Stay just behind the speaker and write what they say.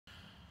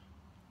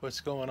What's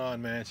going on,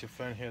 man? It's your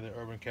friend here, the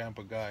Urban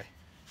Camper Guy.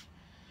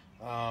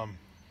 I'm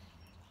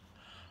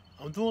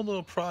doing a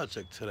little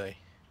project today.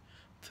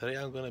 Today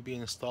I'm going to be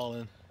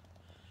installing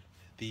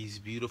these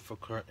beautiful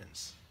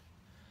curtains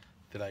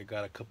that I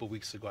got a couple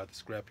weeks ago at the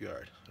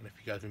scrapyard. And if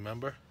you guys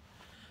remember,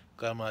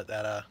 got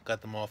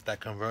them off that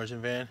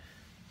conversion van,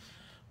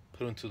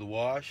 put them to the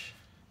wash,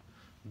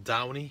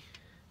 Downy,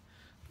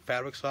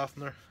 fabric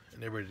softener,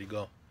 and they're ready to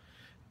go.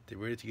 They're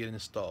ready to get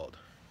installed.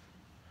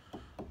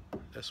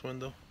 This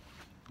window,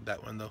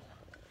 that window,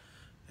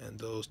 and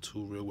those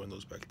two rear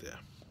windows back there.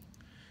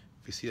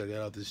 If you see, I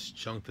got all this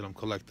junk that I'm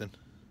collecting.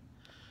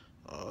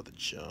 Oh, the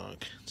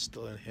junk, it's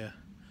still in here.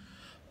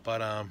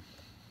 But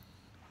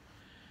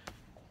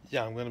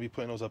yeah, I'm gonna be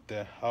putting those up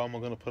there. How am I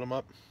gonna put them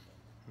up?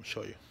 I'll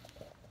show you.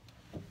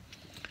 I'm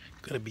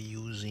gonna be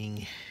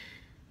using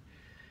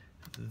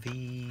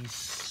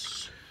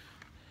these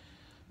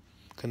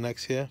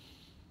connects here.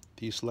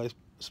 These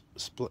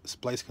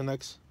splice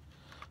connects.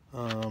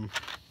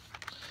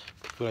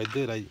 What I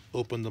did, I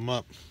opened them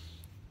up.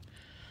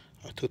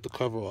 I took the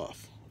cover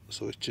off,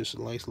 so it's just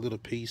a nice little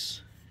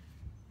piece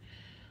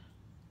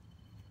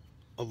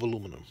of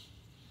aluminum.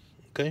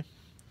 Okay,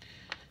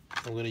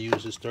 I'm gonna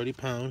use this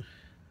 30-pound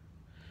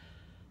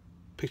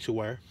picture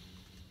wire.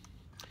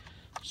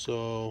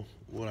 So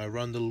when I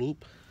run the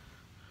loop,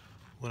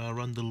 I'm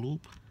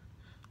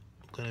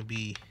gonna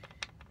be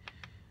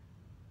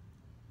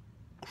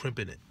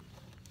crimping it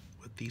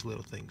with these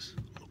little things.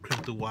 I'll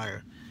crimp the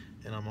wire.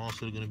 And I'm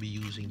also going to be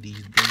using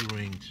these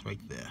D-rings right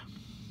there.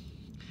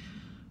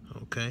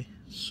 Okay,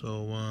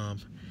 so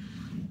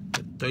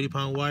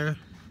 30-pound wire,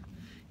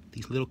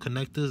 these little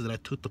connectors that I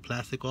took the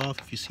plastic off.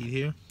 If you see it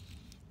here,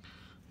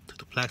 took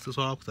the plastics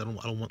off because I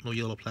don't want no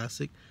yellow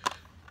plastic.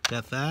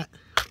 Got that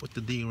with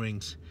the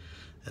D-rings,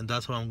 and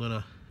that's how I'm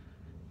gonna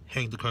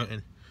hang the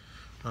curtain.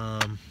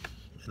 And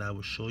I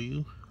will show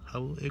you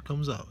how it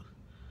comes out.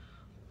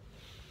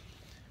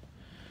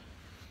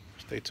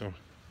 Stay tuned.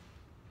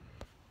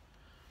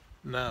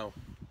 Now,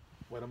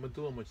 what I'm gonna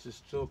do, I'm gonna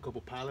just drill a couple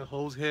pilot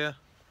holes here,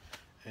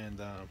 and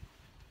so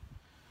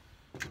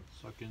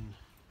I can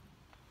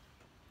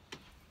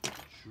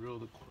drill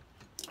the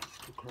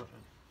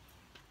curtain.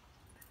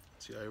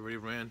 See, I already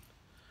ran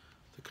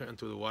the curtain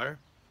through the wire.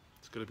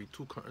 It's gonna be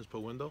 2 curtains per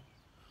window,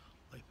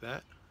 like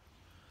that.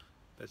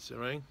 That's the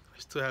ring. I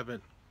still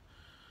haven't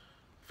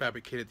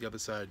fabricated the other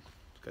side.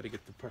 Got to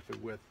get the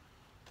perfect width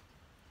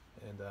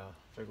and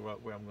figure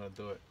out where I'm gonna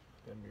do it.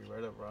 It's gonna be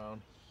right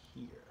around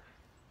here.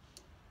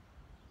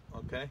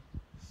 Okay,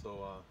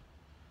 so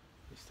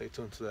stay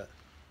tuned to that.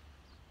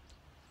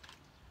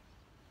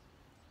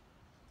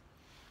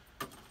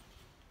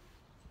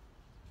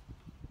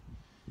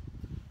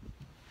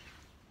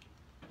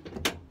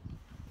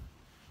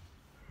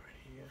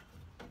 Right here.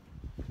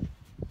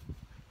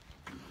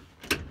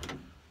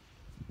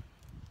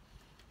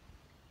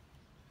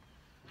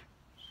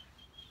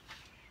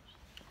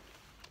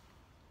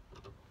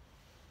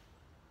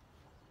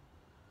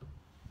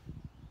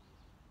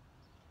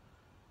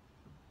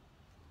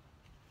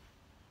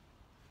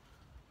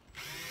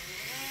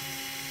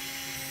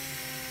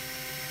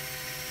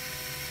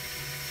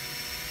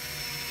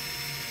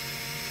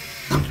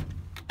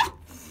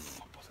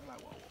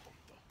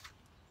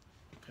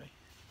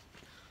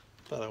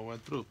 Thought I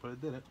went through, but I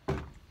didn't. Okay,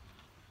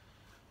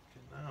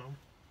 now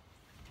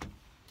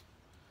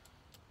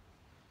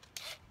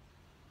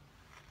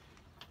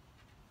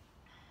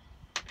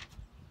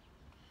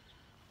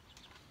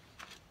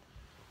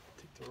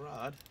take the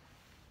rod.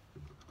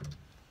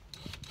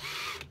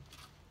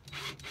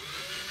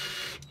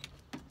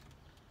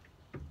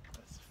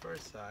 That's the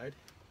first side.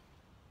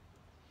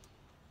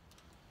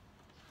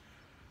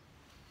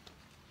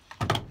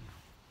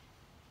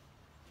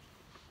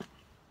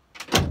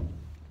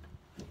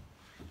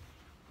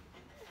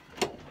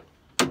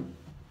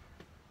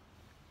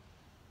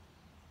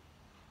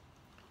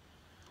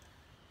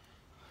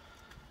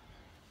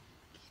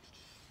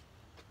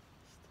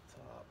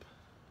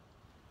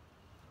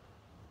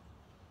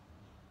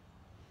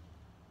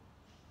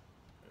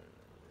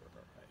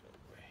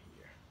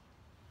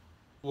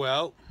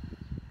 Well,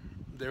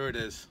 there it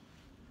is.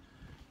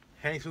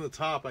 Hangs from the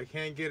top. I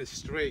can't get it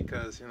straight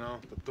because, you know,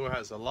 the door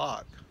has a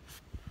lock.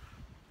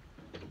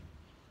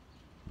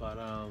 But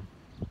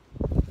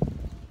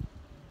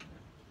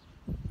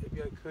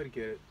maybe I could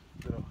get it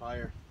a little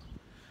higher.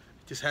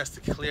 It just has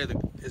to clear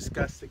it's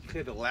got to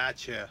clear the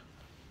latch here.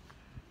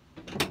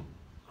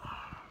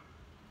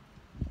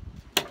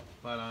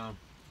 But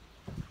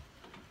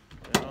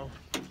you know,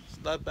 it's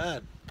not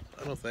bad.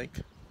 I don't think.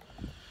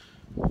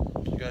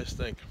 What do you guys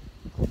think?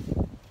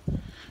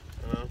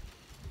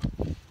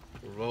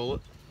 Roll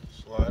it,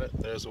 slide it,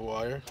 there's a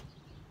wire.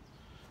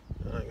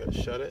 And I gotta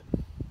shut it.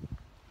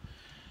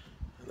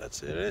 And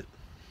that's it.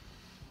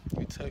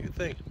 You tell me what you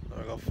think.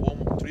 I got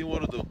 3 more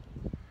to do.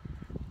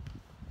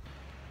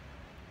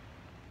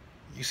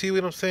 You see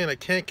what I'm saying? I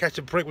can't catch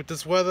a break with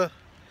this weather.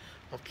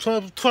 I'm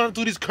trying to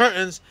do these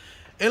curtains,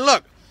 and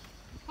look.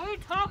 Who are you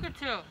talking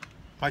to?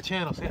 My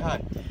channel, say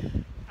hi.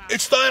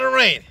 It's starting to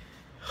rain.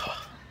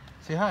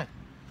 Say hi.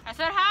 I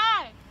said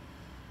hi.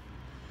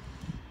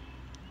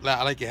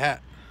 I like your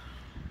hat.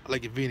 I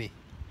like your beanie.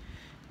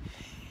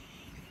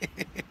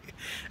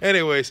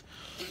 Anyways,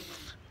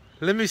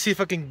 let me see if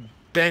I can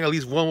bang at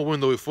least one more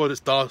window before this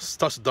starts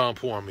to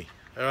downpour on me.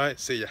 All right,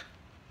 see ya.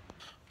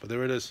 But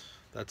there it is.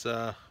 That's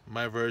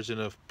my version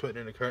of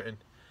putting in a curtain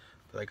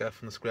that I got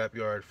from the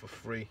scrapyard for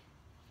free.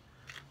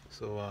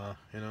 So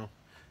you know,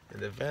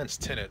 and the vent's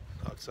tinted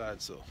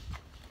outside, so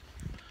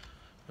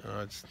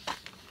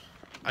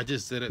I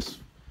just did it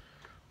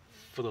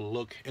for the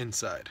look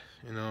inside,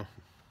 you know.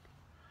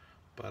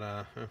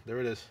 But there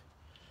it is.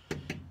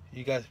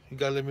 You guys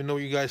let me know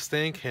what you guys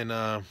think, and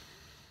I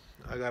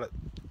got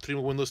 3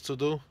 more windows to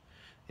do.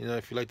 You know,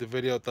 if you like the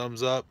video,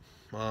 thumbs up,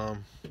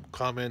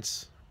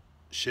 comments,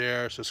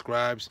 share,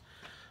 subscribes,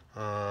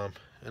 and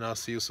I'll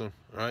see you soon.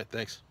 All right,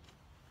 thanks.